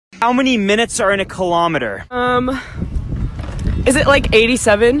How many minutes are in a kilometer? Is it like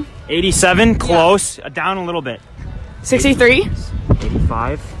 87? 87? Close. Down a little bit. 63?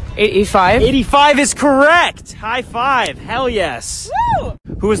 85? 85? 85 is correct! High five. Hell yes. Woo!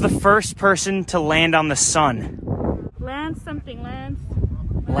 Who was the first person to land on the sun? Lance something, Lance.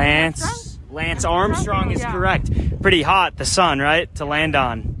 Lance Armstrong is correct. Pretty hot, the sun, right? To land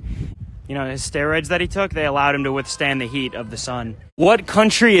on. You know, his steroids that he took, they allowed him to withstand the heat of the sun. What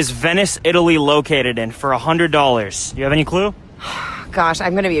country is Venice, Italy located in for $100? Do you have any clue? Gosh,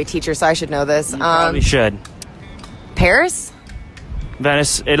 I'm going to be a teacher, so I should know this. You probably should. Paris?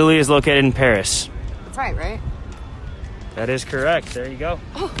 Venice, Italy is located in Paris. That's right? That is correct. There you go.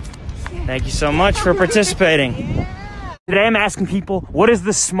 Oh, yeah. Thank you so much for participating. Yeah. Today I'm asking people, what is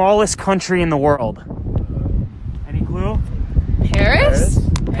the smallest country in the world? Any clue? Paris?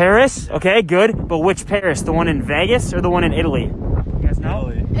 Paris? Okay, good. But which Paris? The one in Vegas or the one in Italy? You guys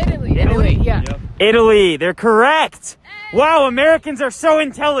know? Italy, yeah. Yep. Italy, they're correct. Wow, Americans are so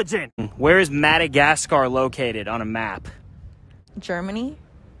intelligent. Where is Madagascar located on a map? Germany?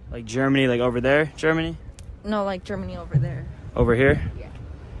 Like Germany, like over there? Germany? No, like Germany over there. Over here? Yeah.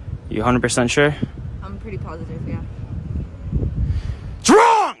 You 100% sure? I'm pretty positive, yeah. It's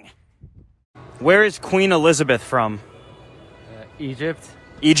wrong! Where is Queen Elizabeth from? Egypt.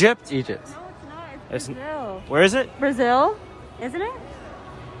 Egypt? Egypt. No, it's not. It's Brazil. Where is it? Brazil? Isn't it?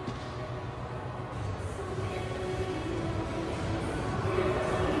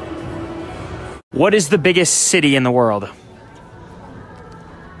 What is the biggest city in the world?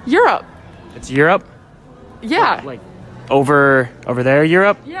 Europe. It's Europe? Yeah. Like over there,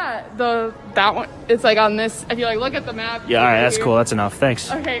 Europe? Yeah, that one. It's like on this. If you like look at the map. Yeah, all right, that's cool. That's enough. Thanks.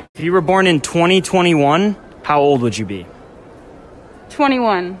 Okay. If you were born in 2021, how old would you be?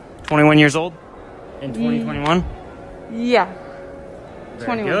 21. 21 years old? In 2021? Yeah. Very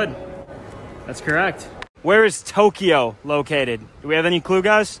 21. good. That's correct. Where is Tokyo located? Do we have any clue,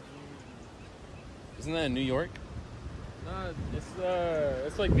 guys? Isn't that in New York? No,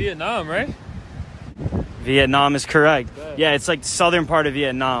 it's like Vietnam, right? Vietnam is correct. Yeah, it's like the southern part of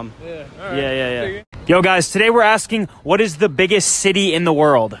Vietnam. Yeah, all right. Yeah. Yo, guys, today we're asking, what is the biggest city in the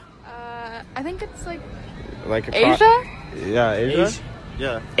world? I think it's like Asia? Yeah, Asia?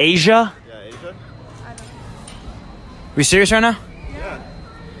 Yeah. Asia? Yeah, Asia? Are we serious right now?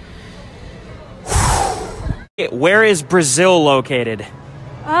 Yeah. Where is Brazil located?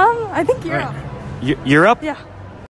 I think Europe. Europe? Yeah.